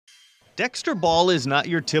Dexter Ball is not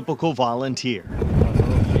your typical volunteer.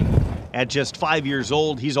 At just 5 years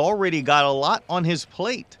old, he's already got a lot on his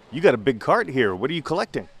plate. You got a big cart here. What are you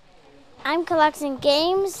collecting? I'm collecting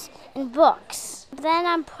games and books. Then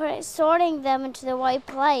I'm sorting them into the right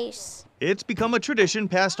place. It's become a tradition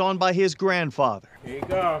passed on by his grandfather. Here you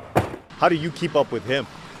go. How do you keep up with him?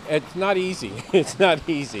 It's not easy. It's not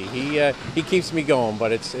easy. He keeps me going,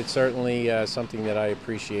 but it's certainly something that I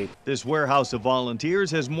appreciate. This warehouse of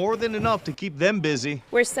volunteers has more than enough to keep them busy.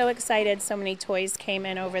 We're so excited. So many toys came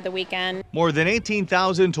in over the weekend. More than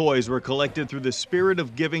 18,000 toys were collected through the Spirit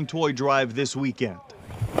of Giving toy drive this weekend.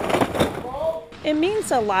 It means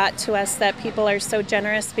a lot to us that people are so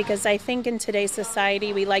generous, because I think in today's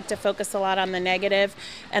society we like to focus a lot on the negative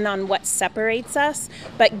and on what separates us,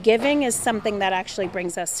 but giving is something that actually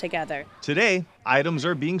brings us together. Today, items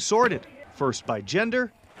are being sorted, first by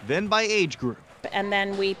gender, then by age group. And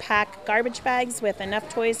then we pack garbage bags with enough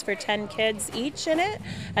toys for 10 kids each in it,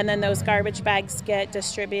 and then those garbage bags get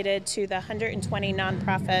distributed to the 120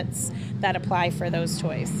 nonprofits that apply for those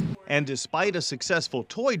toys. And despite a successful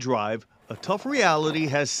toy drive, a tough reality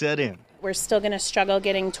has set in. We're still going to struggle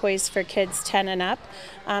getting toys for kids 10 and up,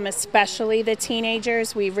 especially the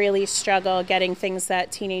teenagers. We really struggle getting things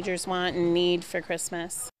that teenagers want and need for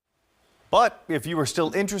Christmas. But if you are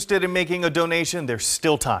still interested in making a donation, there's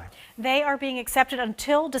still time. They are being accepted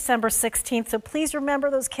until December 16th, so please remember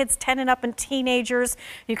those kids 10 and up and teenagers.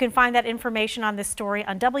 You can find that information on this story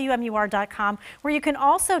on WMUR.com, where you can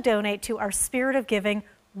also donate to our Spirit of Giving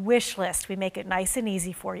wish list. We make it nice and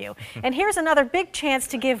easy for you. And here's another big chance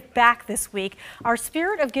to give back this week. Our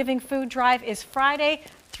Spirit of Giving food drive is Friday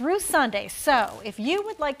through Sunday. So if you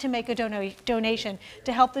would like to make a donation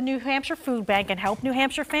to help the New Hampshire Food Bank and help New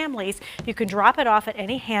Hampshire families, you can drop it off at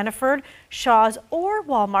any Hannaford, Shaw's, or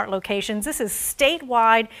Walmart locations. This is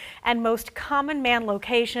statewide and most common man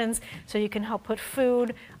locations, so you can help put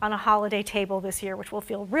food on a holiday table this year, which will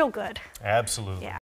feel real good. Absolutely. Yeah.